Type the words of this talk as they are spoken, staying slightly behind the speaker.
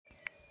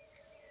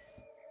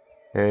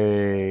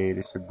Hey,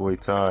 this your boy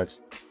Taj,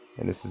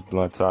 and this is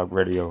Blunt Talk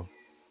Radio.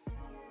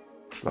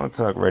 Blunt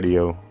Talk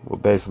Radio will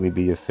basically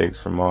be your fix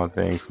from all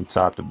things from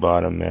top to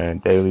bottom, man.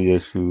 Daily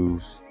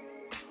issues,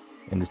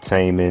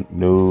 entertainment,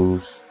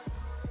 news,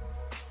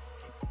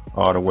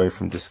 all the way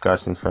from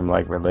discussions from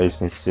like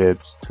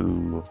relationships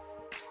to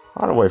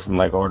all the way from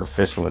like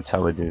artificial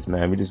intelligence,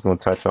 man. We just gonna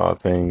touch all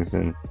things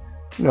and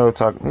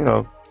talk,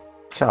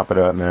 chop it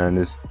up, man.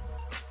 Just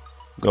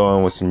go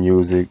on with some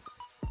music.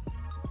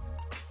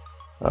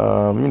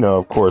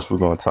 Of course we're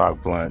gonna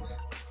talk blunts.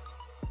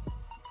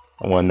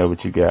 I want to know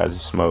what you guys are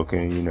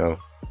smoking,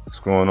 what's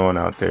going on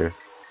out there.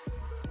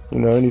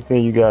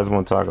 Anything you guys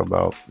want to talk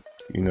about,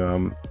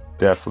 I'm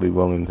definitely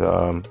willing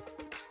to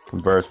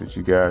converse with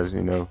you guys,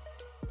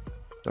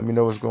 Let me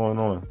know what's going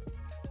on.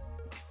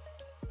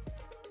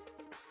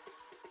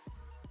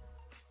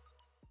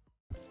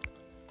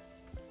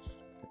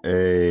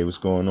 Hey, what's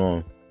going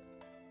on?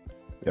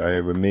 Y'all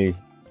here with me?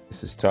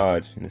 This is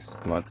Taj, and this is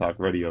Blunt Talk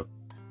Radio.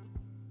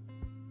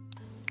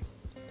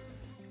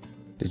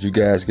 Did you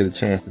guys get a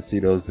chance to see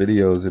those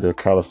videos of the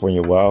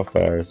California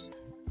wildfires?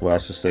 Well, I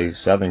should say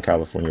Southern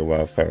California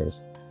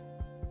wildfires.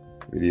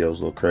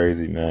 Videos look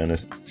crazy, man.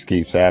 This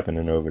keeps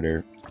happening over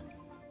there.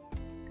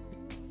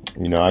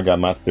 I got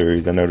my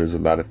theories. I know there's a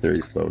lot of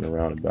theories floating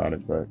around about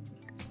it, but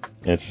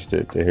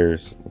interested to hear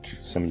what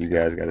some of you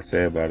guys got to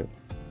say about it.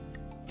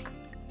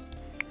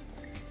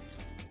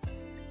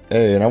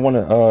 Hey, and I want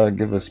to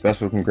give a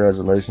special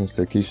congratulations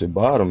to Keisha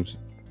Bottoms,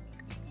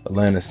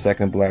 Atlanta's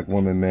second black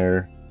woman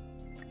mayor.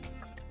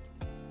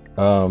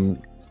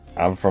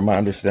 From my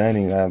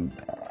understanding,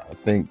 I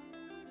think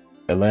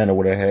Atlanta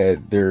would have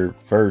had their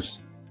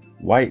first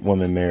white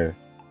woman mayor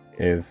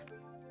if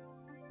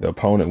the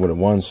opponent would have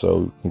won.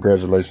 So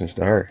congratulations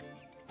to her.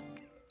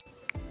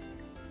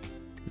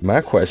 My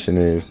question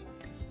is,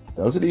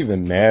 does it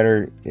even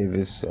matter if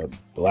it's a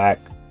black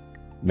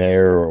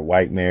mayor or a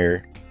white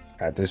mayor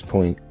at this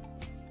point?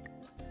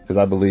 Because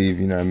I believe,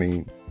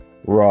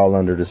 we're all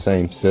under the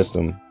same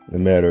system, no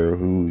matter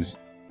who's,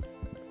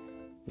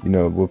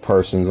 what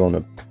person's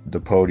on the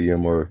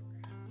podium or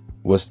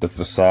what's the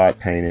facade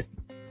painted.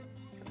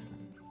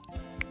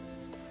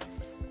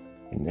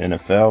 In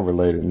NFL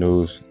related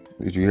news,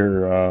 did you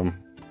hear, well,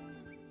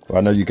 I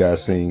know you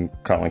guys seen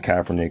Colin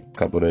Kaepernick a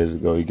couple of days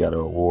ago. He got an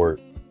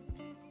award,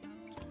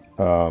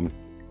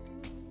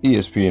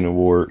 ESPN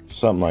award,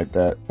 something like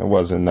that. It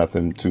wasn't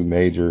nothing too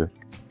major.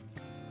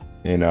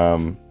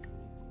 And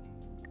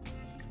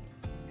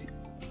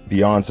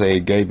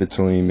Beyonce gave it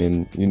to him,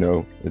 and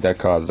that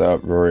caused the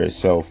uproar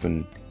itself,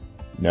 and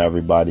now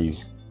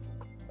everybody's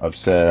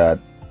upset at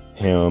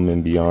him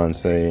and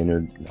Beyonce, and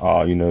they're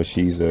all,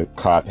 she's a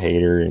cop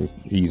hater and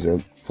he's a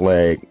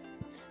flag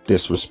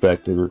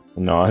disrespecter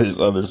and all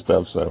his other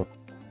stuff. So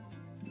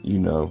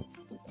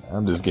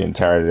I'm just getting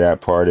tired of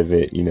that part of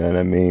it. You know what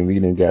I mean? We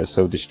done got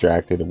so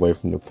distracted away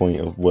from the point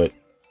of what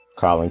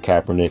Colin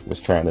Kaepernick was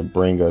trying to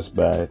bring us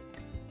by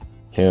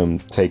him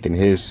taking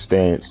his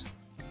stance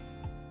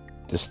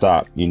to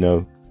stop,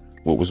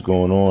 what was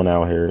going on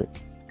out here.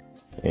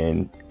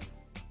 And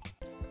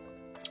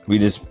we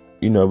just,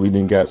 we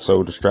didn't got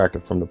so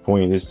distracted from the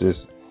point. It's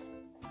just,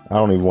 I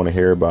don't even want to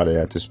hear about it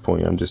at this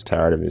point. I'm just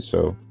tired of it.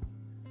 So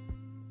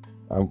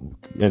I'm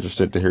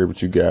interested to hear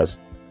what you guys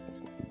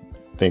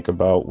think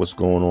about what's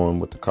going on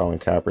with the Colin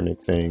Kaepernick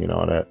thing and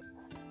all that.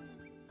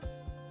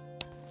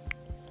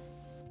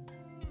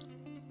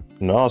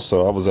 And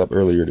also, I was up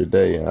earlier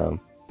today.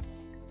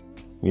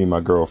 Me and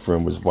my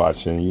girlfriend was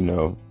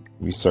watching,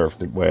 we surfed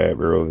the web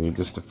early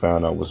just to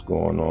find out what's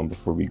going on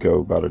before we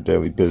go about our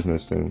daily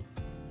business. And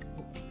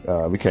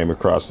we came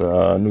across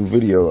a new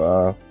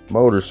video,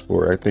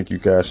 Motorsport. I think you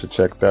guys should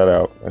check that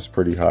out. That's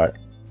pretty hot.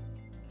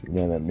 You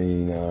know what I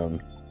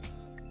mean?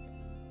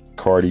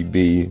 Cardi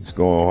B is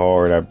going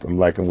hard. I'm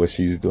liking what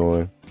she's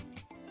doing.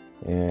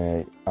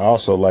 And I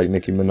also like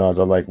Nicki Minaj.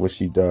 I like what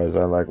she does.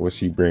 I like what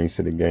she brings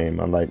to the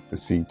game. I like to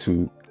see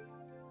two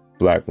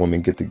black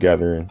women get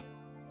together and,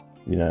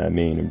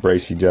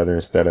 embrace each other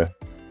instead of,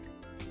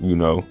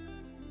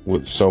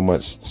 with so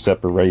much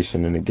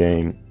separation in the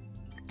game.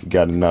 We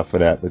got enough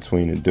of that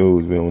between the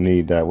dudes. We don't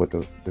need that with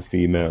the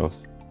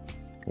females.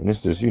 And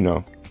it's just,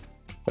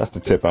 that's the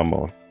tip I'm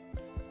on.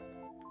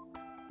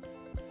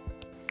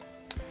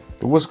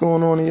 But what's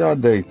going on in y'all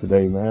day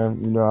today,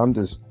 man? I'm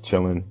just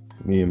chilling,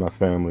 me and my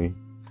family,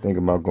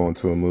 thinking about going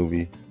to a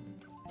movie,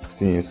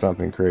 seeing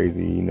something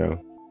crazy,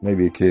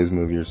 maybe a kid's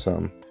movie or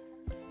something.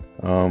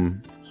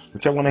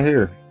 What y'all want to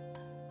hear?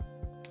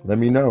 Let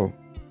me know.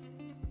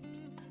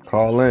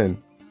 Call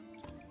in.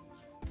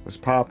 What's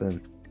popping?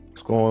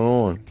 What's going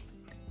on?